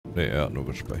Ne, er hat nur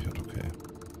gespeichert, okay.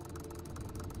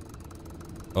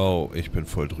 Oh, ich bin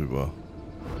voll drüber.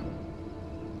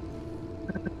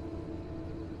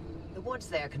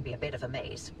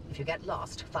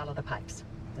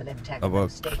 Aber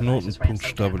Knotenpunkt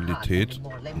Stabilität,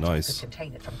 nice.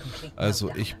 Also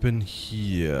ich bin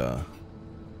hier.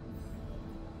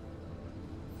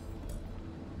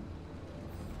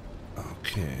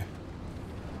 Okay.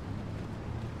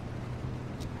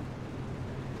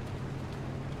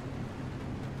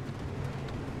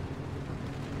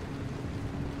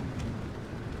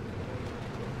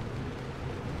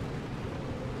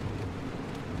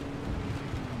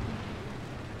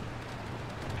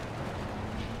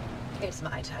 It's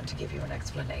my turn to give you an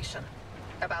explanation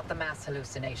about the mass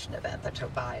hallucination event that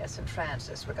Tobias and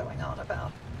Francis were going on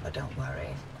about. But don't worry,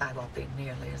 I won't be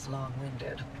nearly as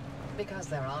long-winded, because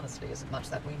there honestly isn't much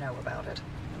that we know about it.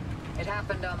 It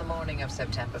happened on the morning of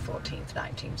September 14th,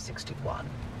 1961.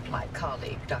 My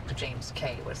colleague, Dr. James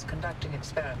Kay, was conducting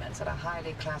experiments at a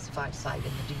highly classified site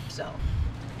in the Deep Zone.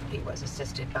 He was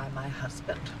assisted by my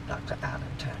husband, Dr.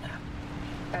 Alan Turner.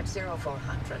 At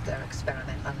 0400, their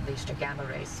experiment unleashed a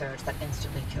gamma-ray surge that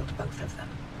instantly killed both of them.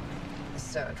 The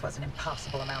surge was an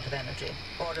impossible amount of energy,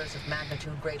 orders of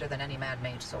magnitude greater than any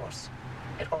man-made source.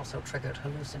 It also triggered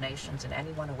hallucinations in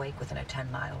anyone awake within a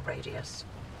 10-mile radius.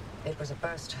 It was a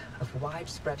burst of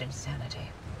widespread insanity,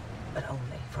 but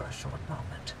only for a short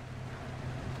moment.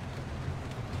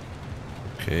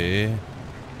 Okay.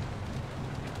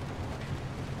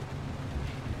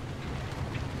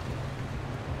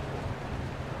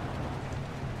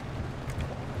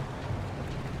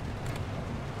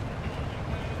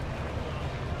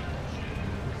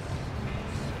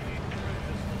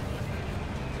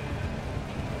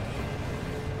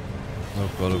 Oh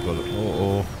Gott, oh Gott, oh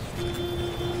oh.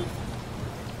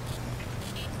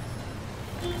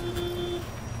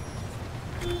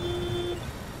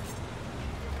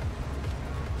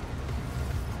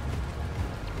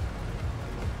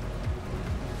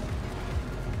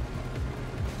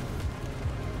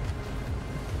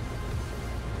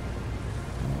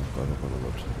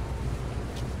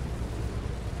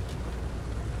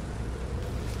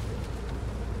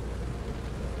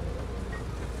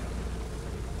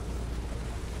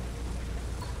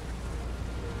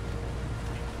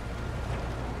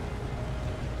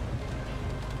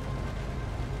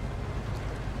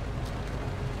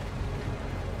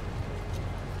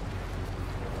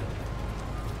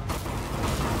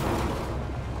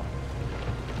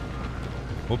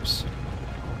 Ups.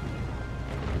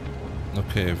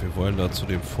 Okay, wir wollen da zu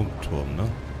dem Funkturm, ne?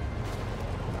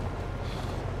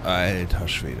 Alter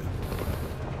Schwede.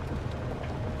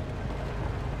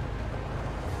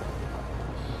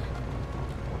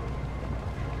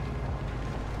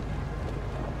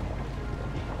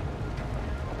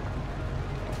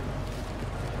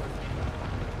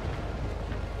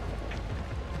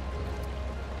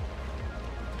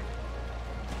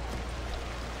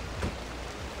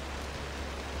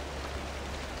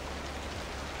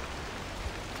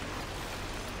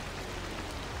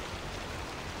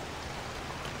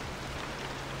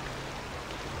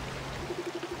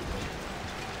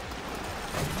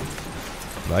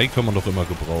 Blei kann man doch immer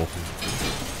gebrauchen.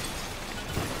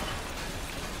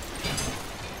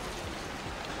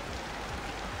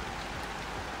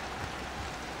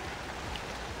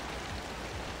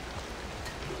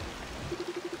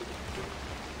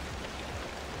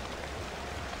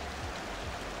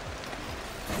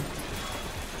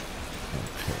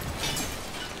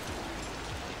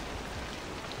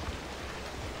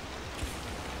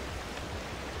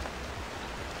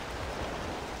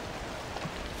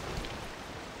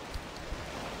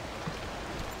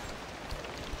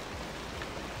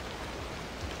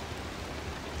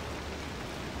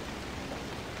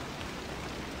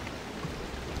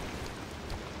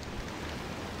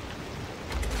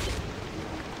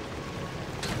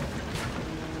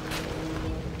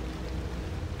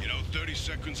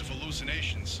 Seconds of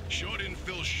hallucinations. Sure didn't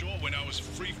feel short when I was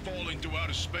free-falling through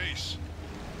outer space.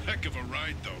 Heck of a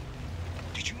ride, though.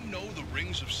 Did you know the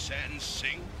rings of Saturn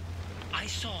sing? I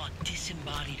saw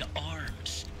disembodied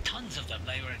arms. Tons of them.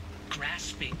 They were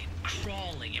grasping and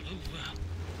crawling.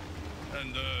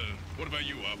 And, what about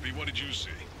you, Uppy? What did you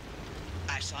see?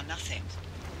 I saw nothing.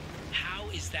 How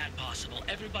is that possible?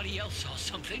 Everybody else saw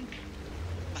something.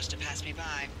 Must have passed me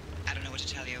by. I don't know what to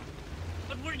tell you.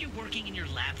 But were you working in your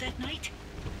lab that night?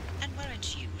 And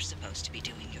weren't you supposed to be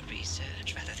doing your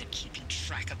research rather than keeping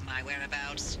track of my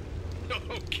whereabouts?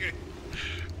 Okay.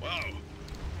 Wow.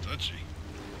 Touchy.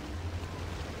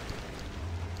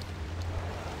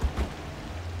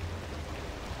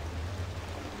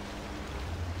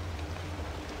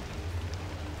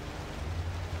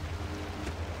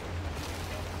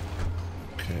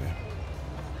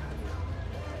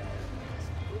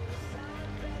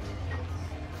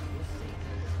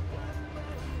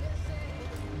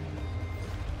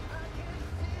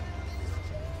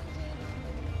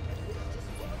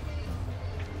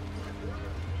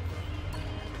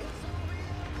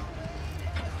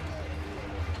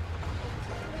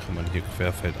 Kann man hier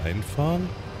querfeld einfahren?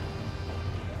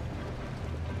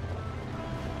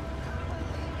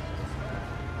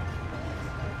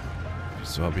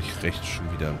 Wieso habe ich rechts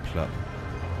schon wieder einen Platten?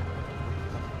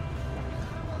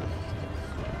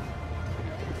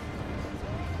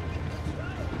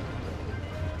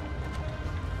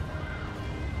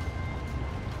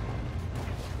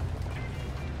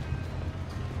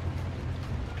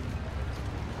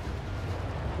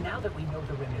 Now that we know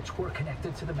the remnants were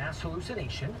connected to the mass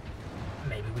hallucination,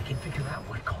 maybe we can figure out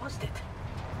what caused it.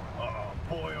 Oh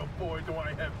boy, do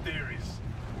I have theories.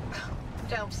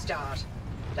 Don't start.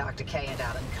 Dr. K and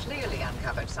Alan clearly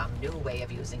uncovered some new way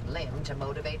of using Limb to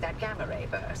motivate that gamma ray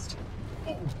burst.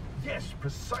 Oh, yes,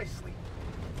 precisely.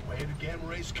 Where do gamma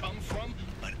rays come from?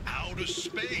 But outer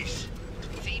space.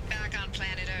 Feedback on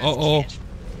planet Earth. Oh. Kid.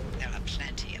 There are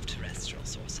plenty of terrestrial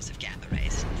sources of gamma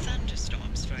rays.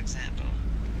 Thunderstorms, for example.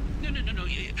 No.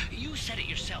 You said it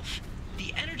yourself.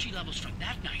 The energy levels from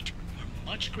that night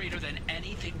were much greater than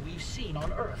anything we've seen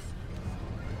on Earth.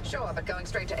 Sure, but going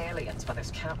straight to aliens when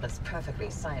there's countless perfectly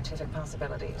scientific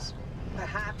possibilities.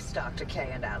 Perhaps Dr.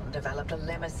 K and Alan developed a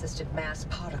limb-assisted mass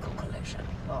particle collision.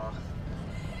 Or,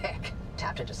 heck,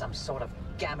 tapped into some sort of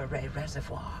gamma ray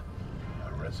reservoir.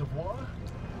 A reservoir?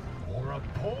 Or a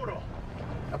portal?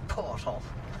 A portal.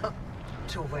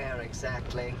 To where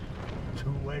exactly?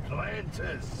 To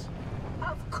Atlantis.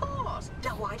 Of course!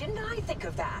 Now why didn't I think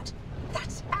of that?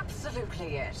 That's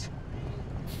absolutely it.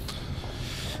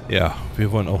 Ja,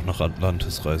 wir wollen auch nach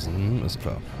Atlantis reisen, ist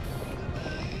klar.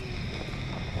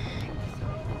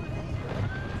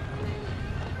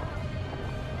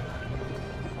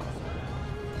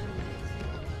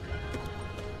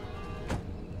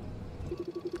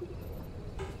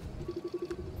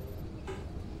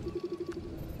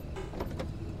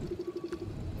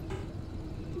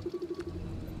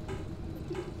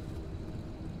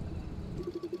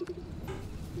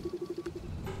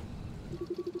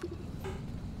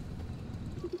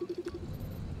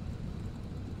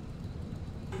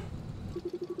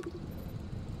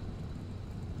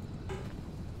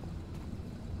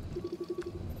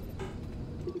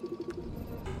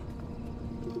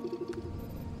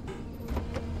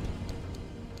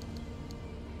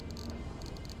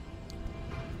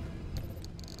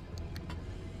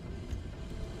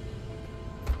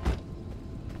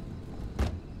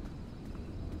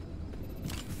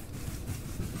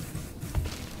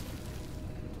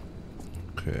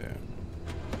 Okay.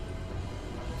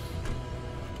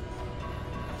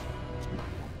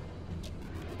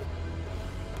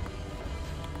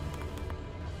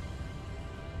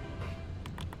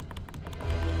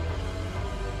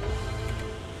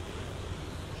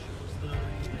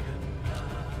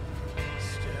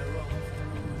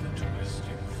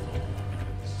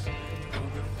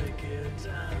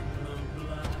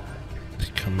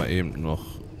 Ich kann mal eben noch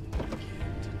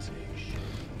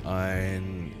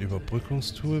ein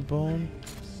Überbrückungstool bauen.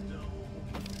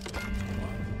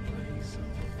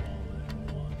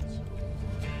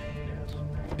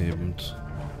 Eben.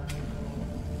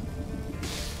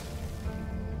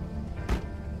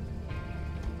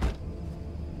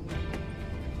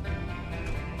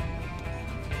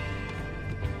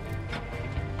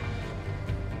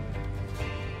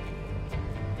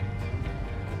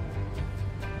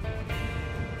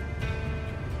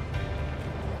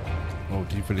 Oh,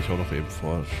 die will ich auch noch eben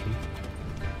forschen.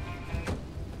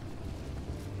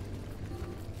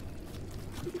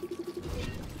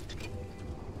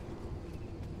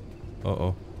 Oh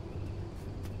oh.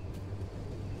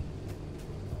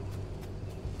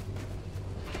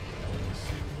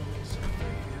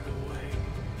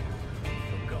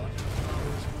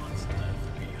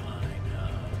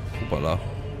 Hoppala.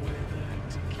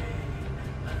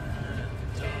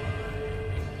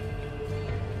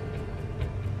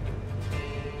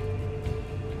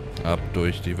 Ab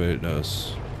durch die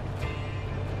Wildnis.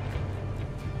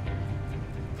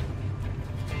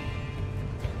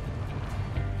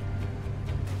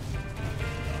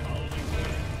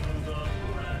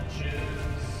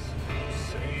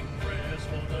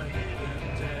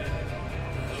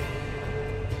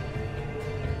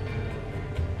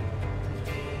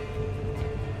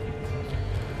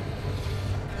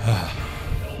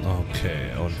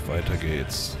 Okay, und weiter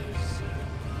geht's.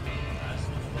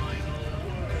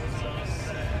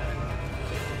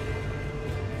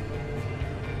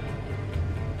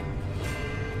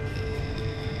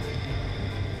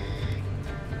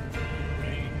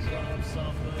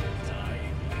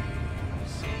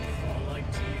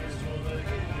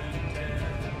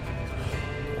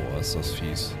 Oh, ist das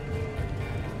fies.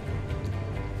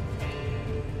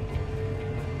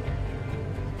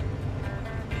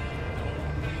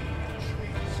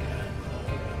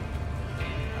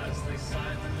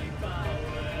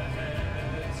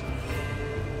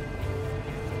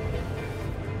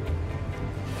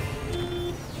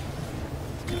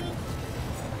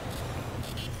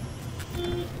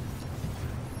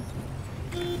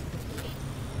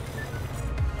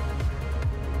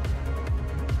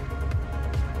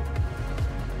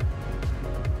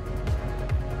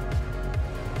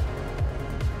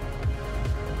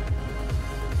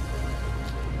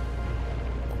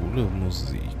 Coole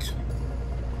Musik.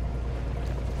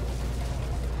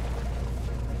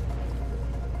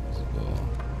 So.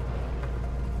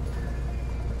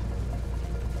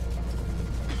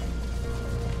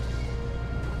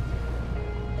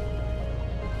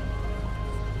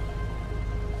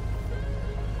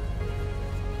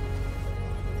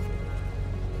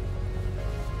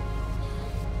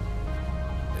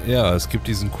 Ja, es gibt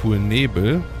diesen coolen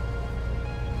Nebel,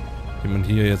 den man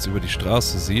hier jetzt über die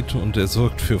Straße sieht, und der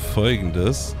sorgt für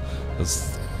Folgendes. Das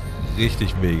ist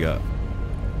richtig mega.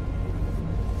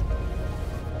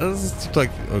 Das ist total...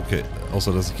 Okay,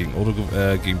 außer dass ich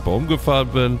gegen Baum gefahren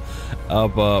bin,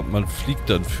 aber man fliegt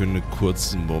dann für einen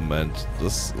kurzen Moment.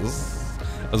 Das ist...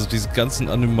 Also diese ganzen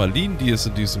Anomalien, die es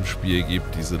in diesem Spiel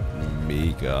gibt, die sind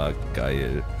mega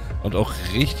geil. Und auch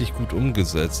richtig gut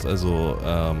umgesetzt. Also,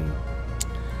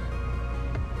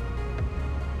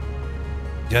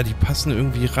 ja, die passen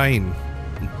irgendwie rein.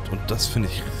 Und das finde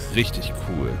ich richtig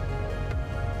cool.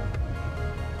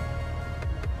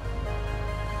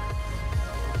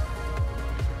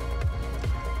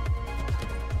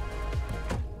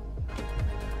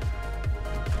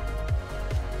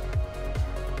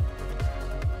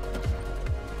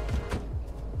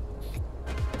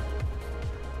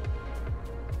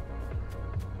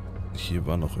 Hier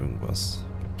war noch irgendwas.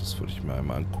 Das würde ich mir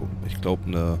einmal angucken. Ich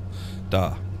glaube,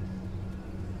 da.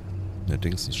 Eine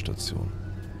Dingssenstation.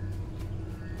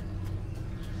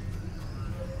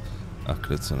 Ach,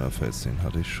 glitzernder Fels, den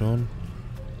hatte ich schon.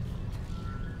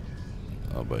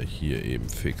 Aber hier eben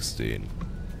fix den.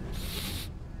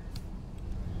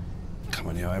 Kann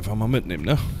man ja einfach mal mitnehmen,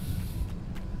 ne?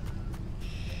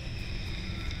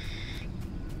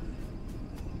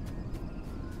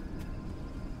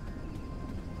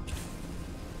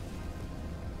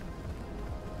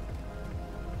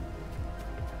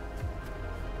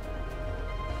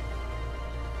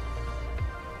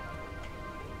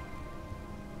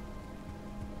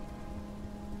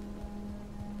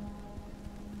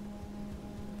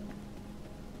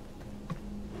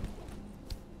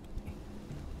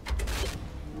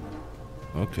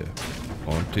 Okay.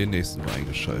 Und den nächsten war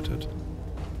eingeschaltet.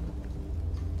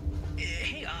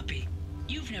 Hey, Oppie.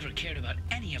 You've never cared about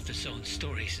any of the zone's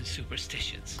stories and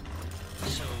superstitions.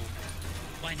 So,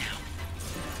 why now?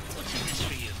 What's in this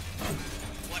for you?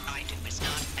 What I do is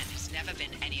not and has never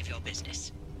been any of your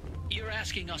business. You're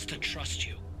asking us to trust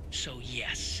you. So,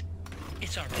 yes.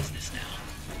 It's our business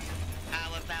now. How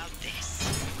about this?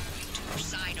 You two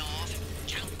sign off,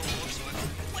 count boards, or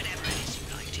whatever it is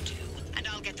you like to do, and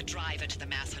I'll get the driver to the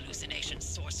mass hallucination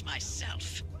source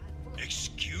myself.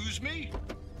 Excuse me?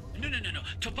 No.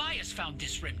 Tobias found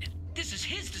this remnant. This is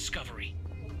his discovery.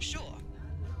 Sure.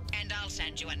 And I'll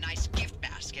send you a nice gift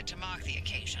basket to mark the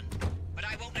occasion. But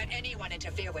I won't let anyone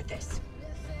interfere with this.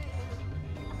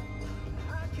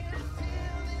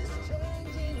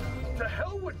 To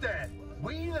hell with that!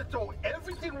 We either throw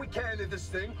everything we can at this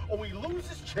thing, or we lose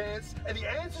this chance, and the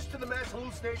answers to the mass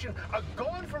hallucination are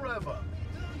gone forever.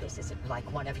 This isn't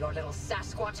like one of your little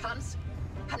Sasquatch hunts.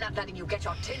 I'm not letting you get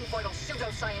your tinfoil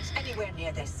pseudoscience anywhere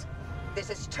near this. This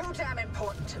is too damn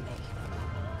important to me.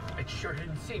 It sure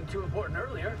didn't seem too important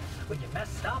earlier when you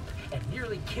messed up and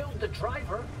nearly killed the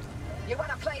driver. You want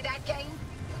to play that game?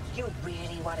 You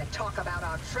really want to talk about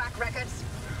our track records?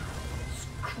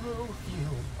 Screw you,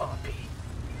 Oppie.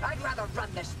 I'd rather run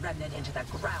this remnant into the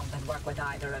ground than work with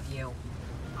either of you.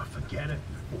 Forget it.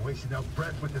 We're wasting our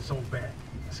breath with this old bat.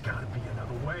 There's gotta be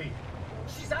another way.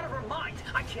 She's out of her mind.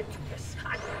 I can't do this.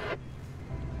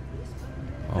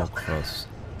 Oh, krass.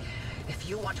 If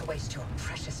you want to waste your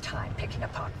precious time picking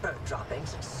apart bird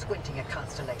droppings and squinting at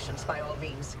constellations, by all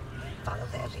means, follow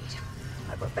their lead.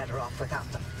 I were better off without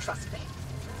them, trust me.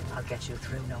 I'll get you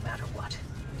through no matter what.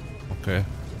 Okay.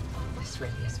 This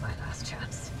really is my last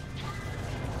chance.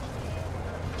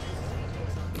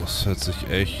 Das hört sich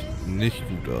echt nicht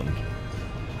gut an.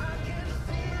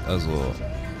 Also,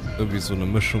 irgendwie so eine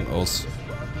Mischung aus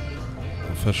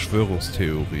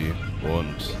Verschwörungstheorie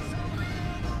und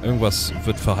irgendwas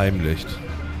wird verheimlicht.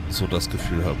 So das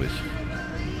Gefühl habe ich.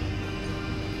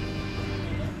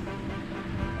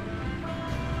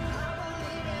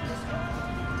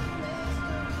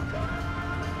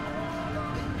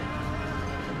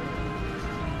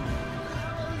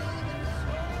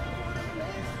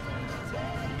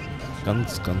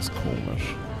 Ganz, ganz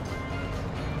komisch.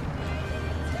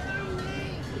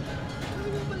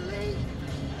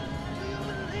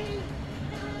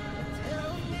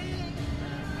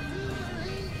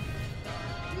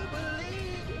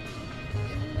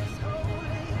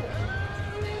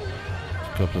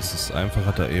 Ich glaube, das ist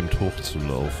einfacher, da eben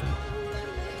hochzulaufen.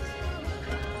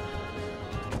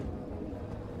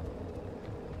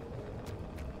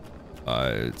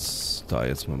 als da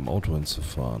jetzt mit dem Auto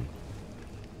hinzufahren.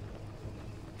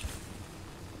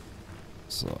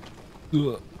 So.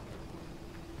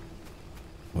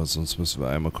 Weil sonst müssen wir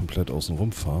einmal komplett außen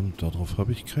rum fahren. Darauf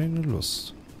habe ich keine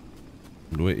Lust.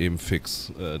 Nur eben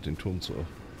fix den Turm zu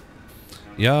öffnen.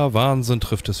 Ja, Wahnsinn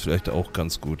trifft es vielleicht auch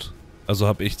ganz gut. Also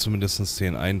habe ich zumindest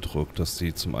den Eindruck, dass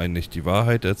sie zum einen nicht die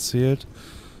Wahrheit erzählt,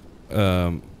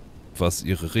 was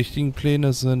ihre richtigen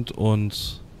Pläne sind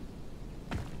und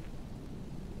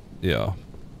ja,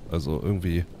 also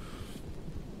irgendwie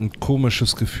ein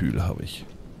komisches Gefühl habe ich.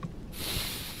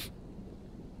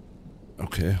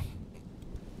 Okay.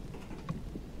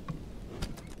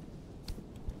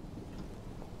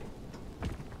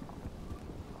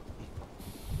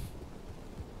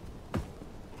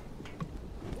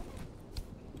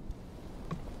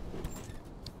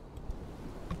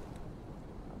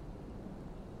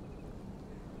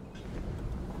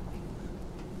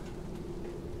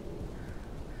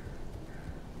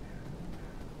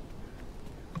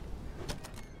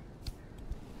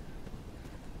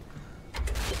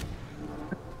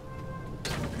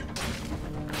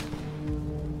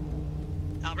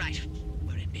 All right,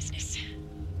 we're in business.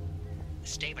 The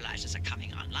stabilizers are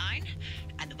coming online,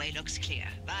 and the way looks clear,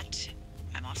 but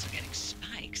I'm also getting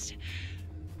spikes.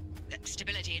 The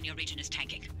stability in your region is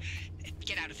tanking.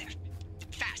 Get out of there.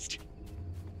 Fast.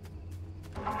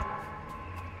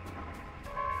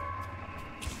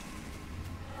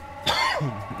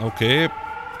 Okay.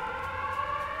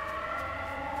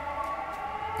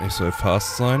 Ich soll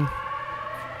fast sein.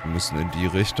 Wir müssen in die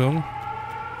Richtung.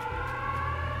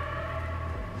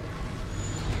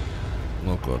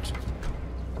 Oh Gott.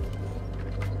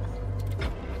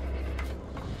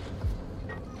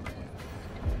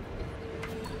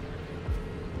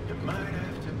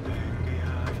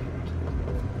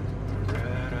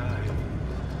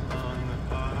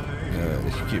 Ja,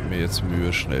 ich gebe mir jetzt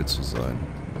Mühe, schnell zu sein.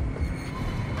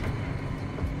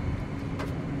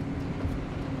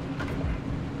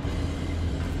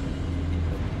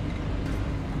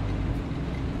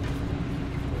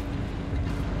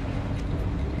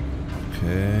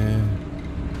 Okay.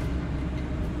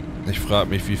 Ich frage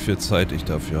mich, wie viel Zeit ich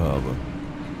dafür habe.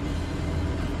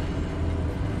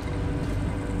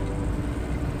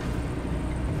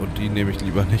 Und die nehme ich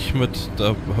lieber nicht mit.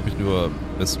 Da habe ich nur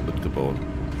Mist mitgebaut.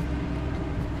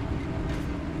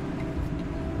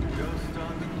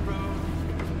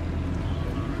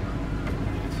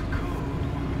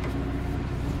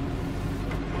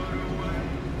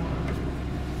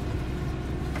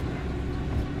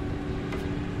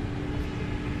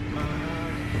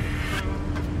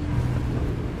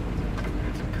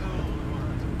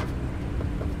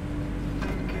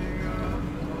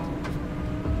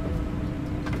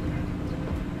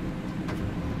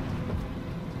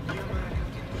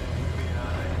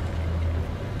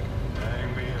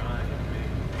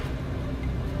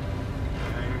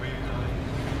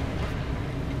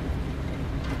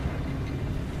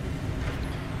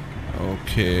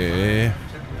 Okay.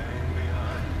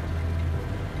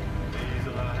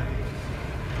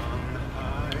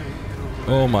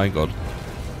 Oh mein Gott.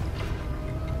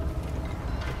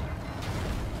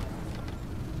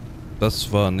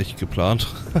 Das war nicht geplant.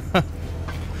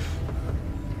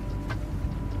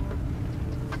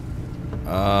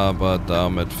 Aber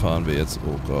damit fahren wir jetzt.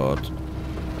 Oh Gott.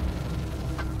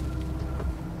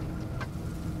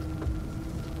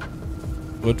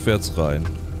 Rückwärts rein.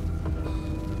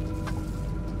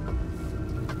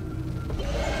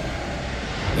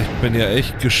 Ich bin ja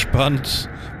echt gespannt,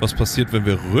 was passiert, wenn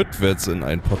wir rückwärts in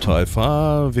ein Portal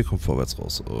fahren. Wir kommen vorwärts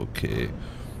raus. Okay.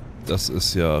 Das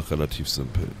ist ja relativ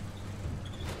simpel.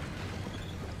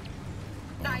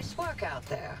 Nice work out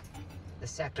there. The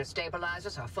sector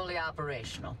stabilizers are fully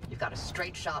operational. You've got a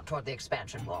straight shot toward the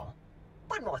expansion wall.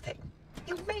 One more thing.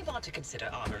 You may want to consider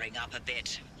armoring up a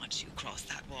bit. Once you cross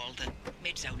that wall, the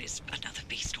mid-zone is another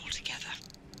beast altogether.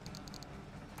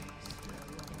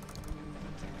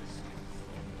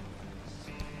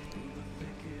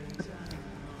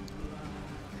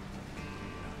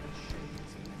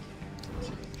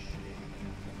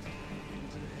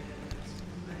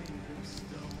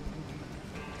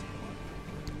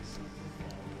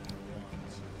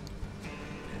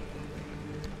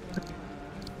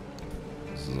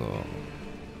 So.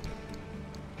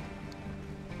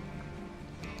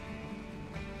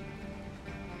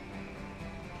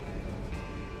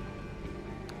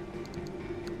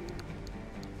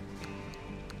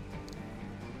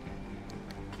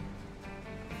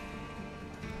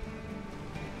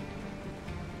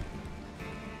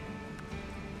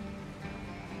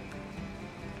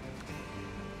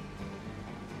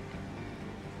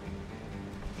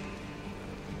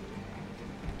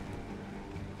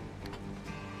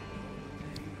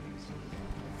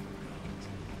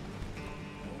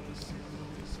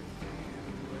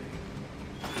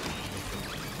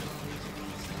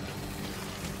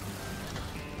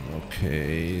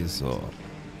 Okay, so.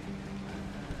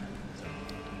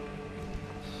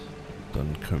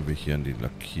 Dann können wir hier in die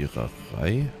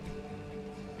Lackiererei.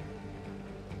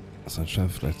 Das ist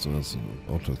anscheinend vielleicht so, dass ein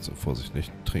Auto zur Vorsicht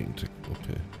nicht trinken.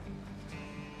 Okay.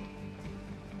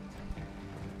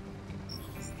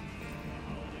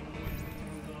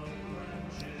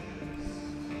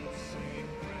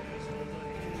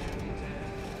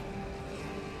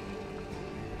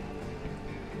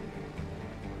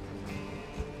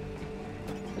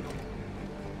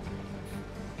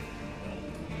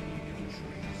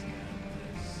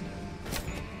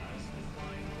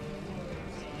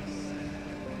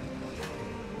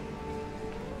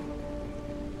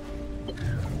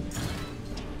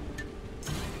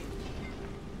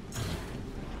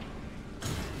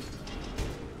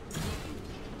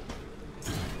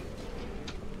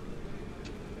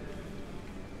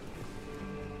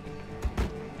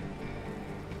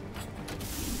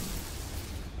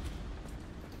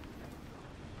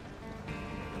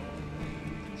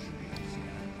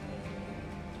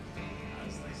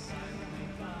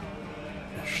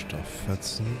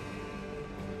 Stofffetzen.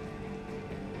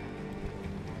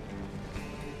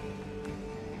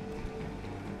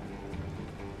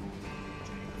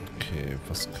 Okay,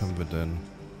 was können wir denn?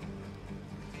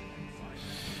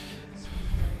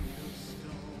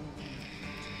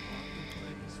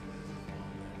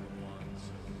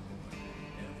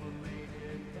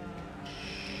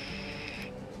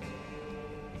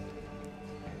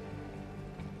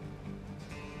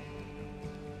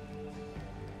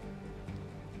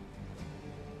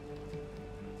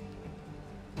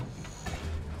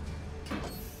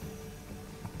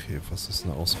 Okay, was ist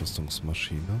eine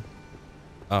Ausrüstungsmaschine?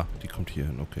 Ah, die kommt hier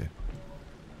hin, okay.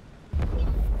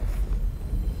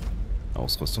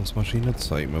 Ausrüstungsmaschine,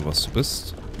 zeig mir, was du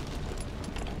bist.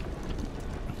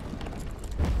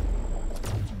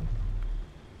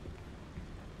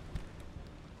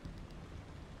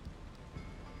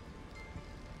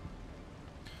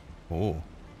 Oh.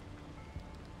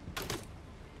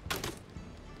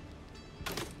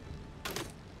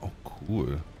 Oh,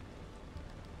 cool.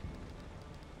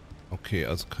 Okay,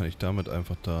 also kann ich damit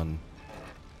einfach dann...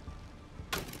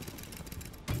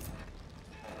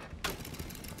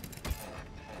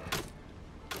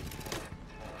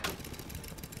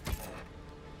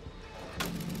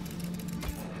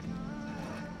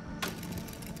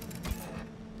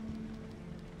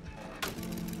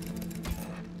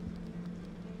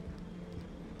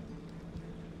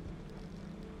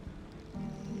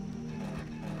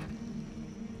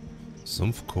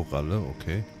 Sumpfkoralle,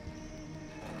 okay.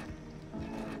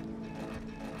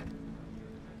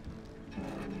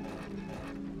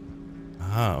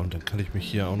 Ah, und dann kann ich mich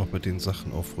hier auch noch mit den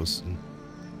Sachen aufrüsten.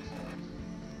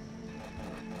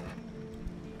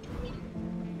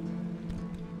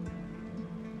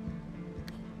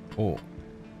 Oh.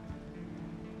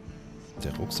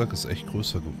 Der Rucksack ist echt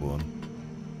größer geworden.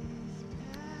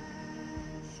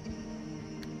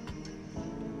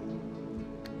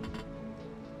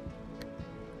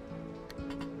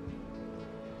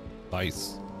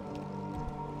 Weiß.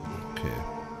 Okay.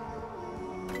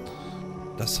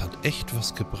 Das hat echt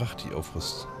was gebracht, die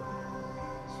Aufrüstung.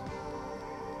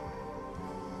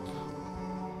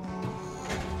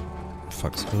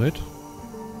 Faxgerät.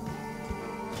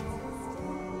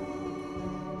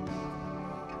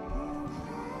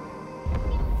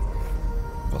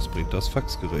 Was bringt das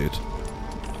Faxgerät?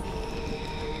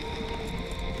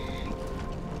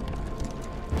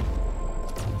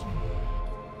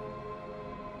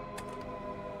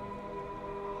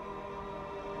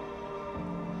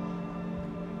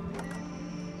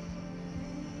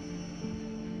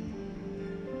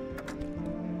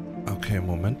 Okay,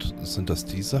 Moment. Sind das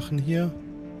die Sachen hier?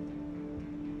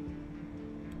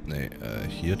 Nee,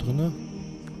 hier drinne?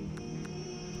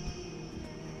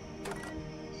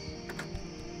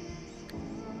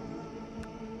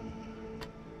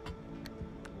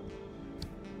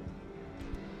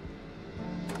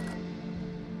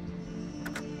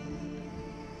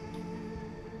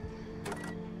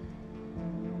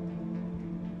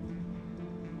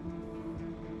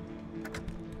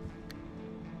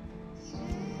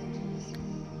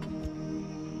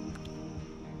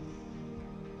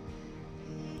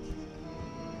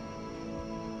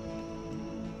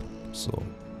 So.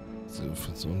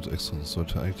 Und extra, das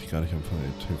sollte eigentlich gar nicht am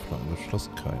Telefon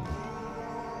angeschlossen, keine.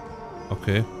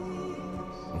 Okay.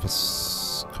 Und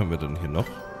was können wir denn hier noch?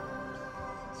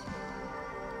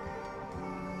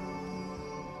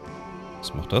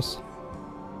 Was macht das?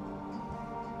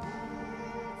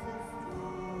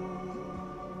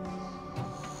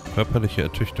 Körperliche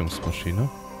Ertüchtungsmaschine.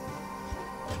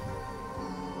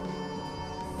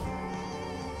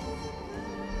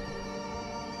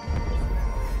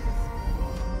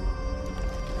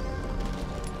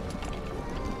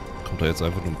 Kommt da jetzt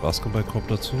einfach nur ein Basketballkorb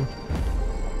dazu?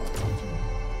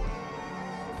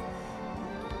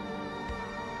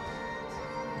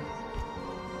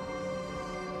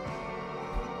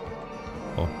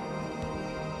 Oh.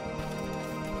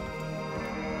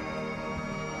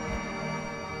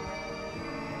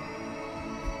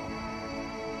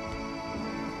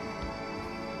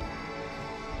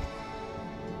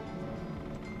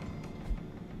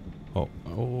 Oh.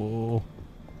 Oh.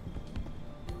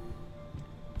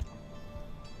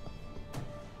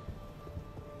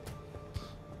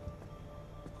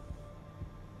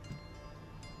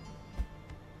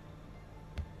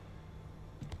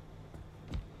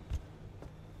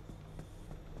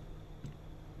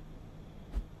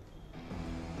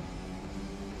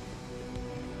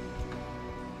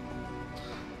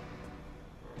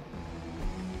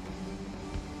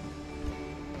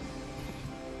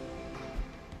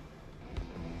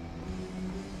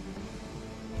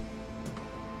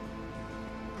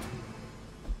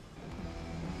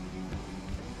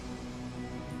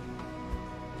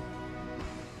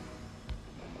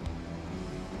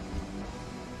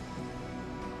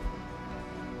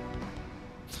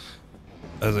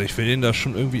 Also ich will den da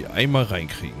schon irgendwie einmal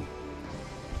reinkriegen.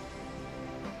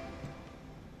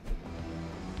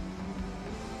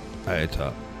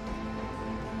 Alter.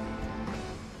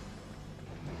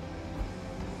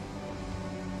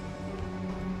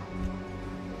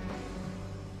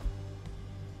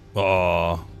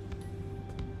 Boah.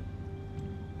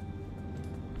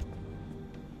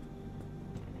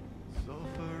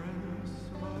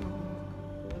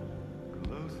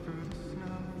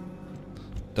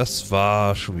 Das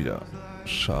war schon wieder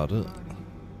schade.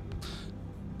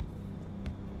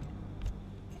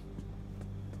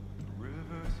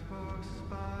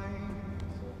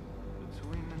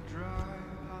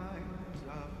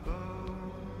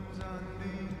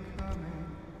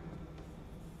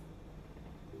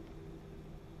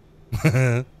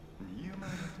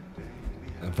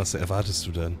 Was erwartest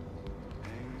du denn?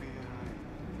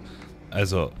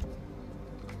 Also...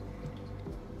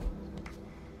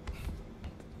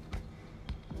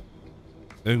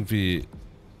 Irgendwie...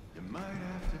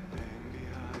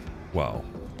 Wow.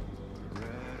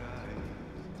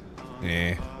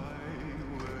 Nee.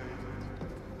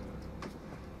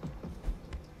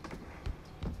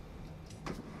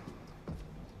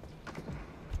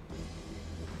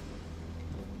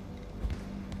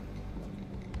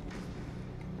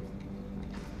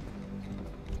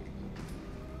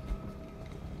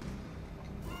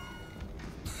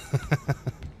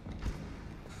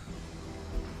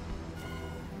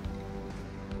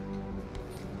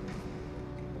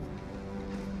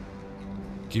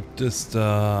 Gibt es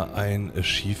da ein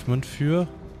Achievement für?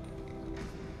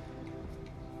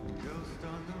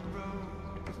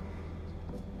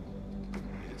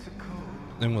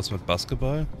 Irgendwas mit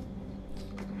Basketball?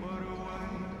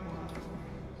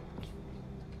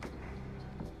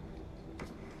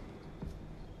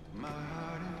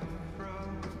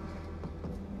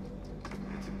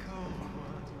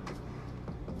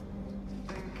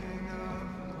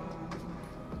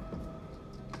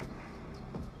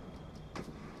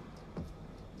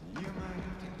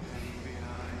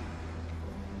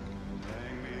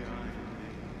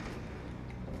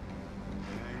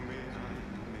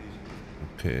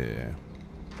 Okay.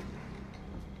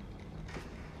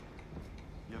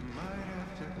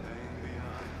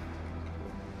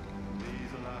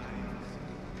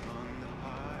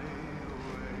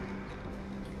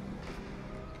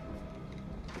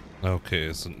 Okay,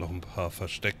 es sind noch ein paar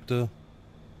versteckte.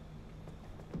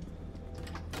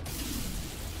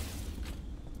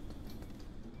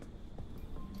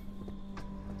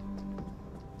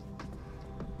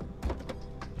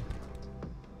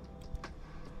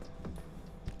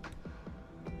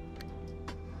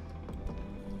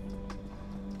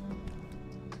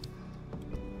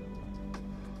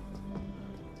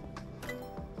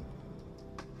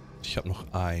 Ich habe noch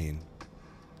ein.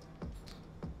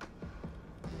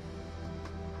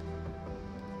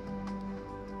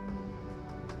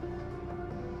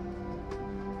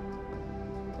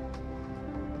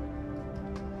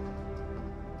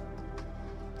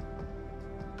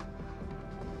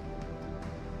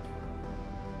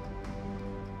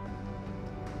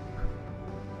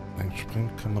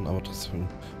 Einspringen kann man aber trotzdem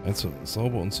einzeln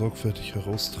sauber und sorgfältig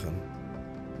heraustrennen.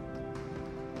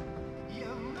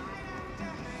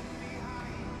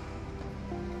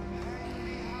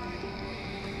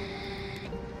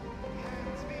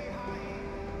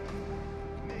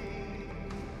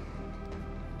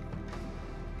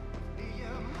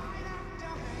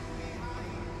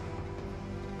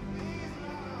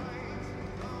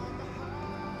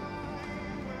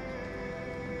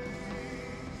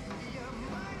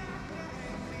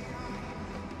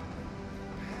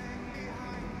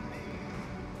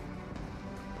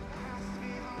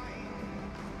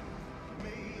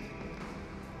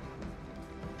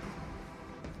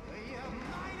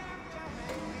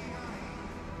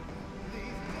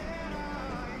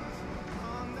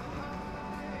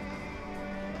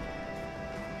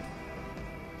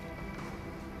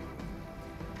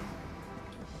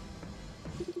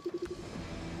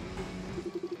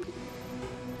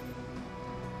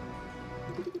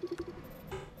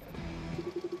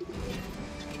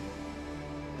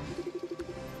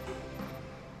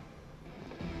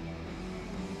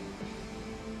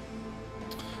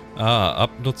 Ah,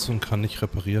 Abnutzung kann nicht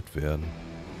repariert werden.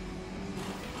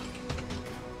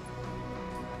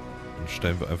 Dann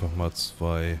stellen wir einfach mal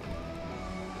 2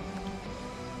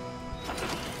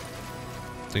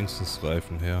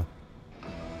 Dingsensreifen her.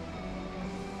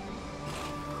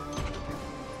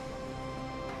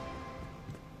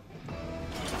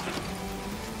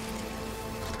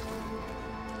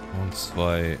 Und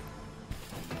 2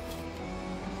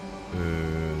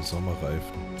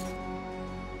 Sommerreifen.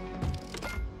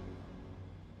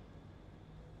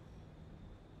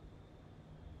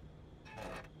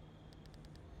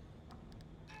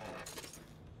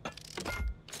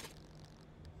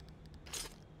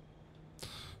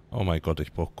 Oh mein Gott,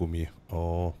 ich brauche Gummi.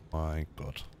 Oh mein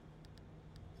Gott.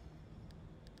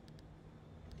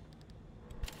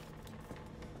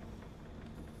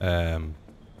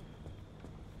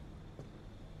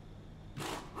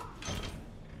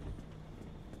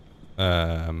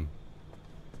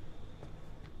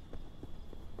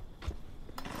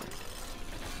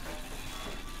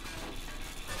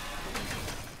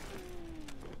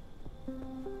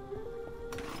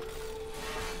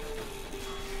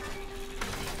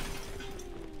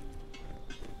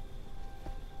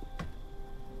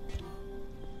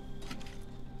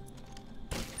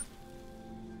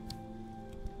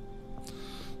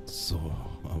 So,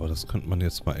 aber das könnte man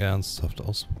jetzt mal ernsthaft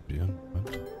ausprobieren.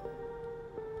 Moment.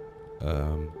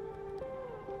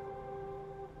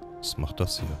 Was macht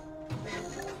das hier?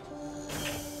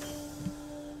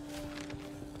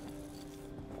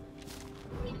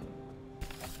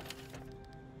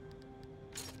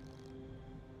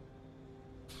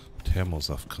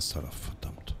 Thermosaftkristalle, verdammt.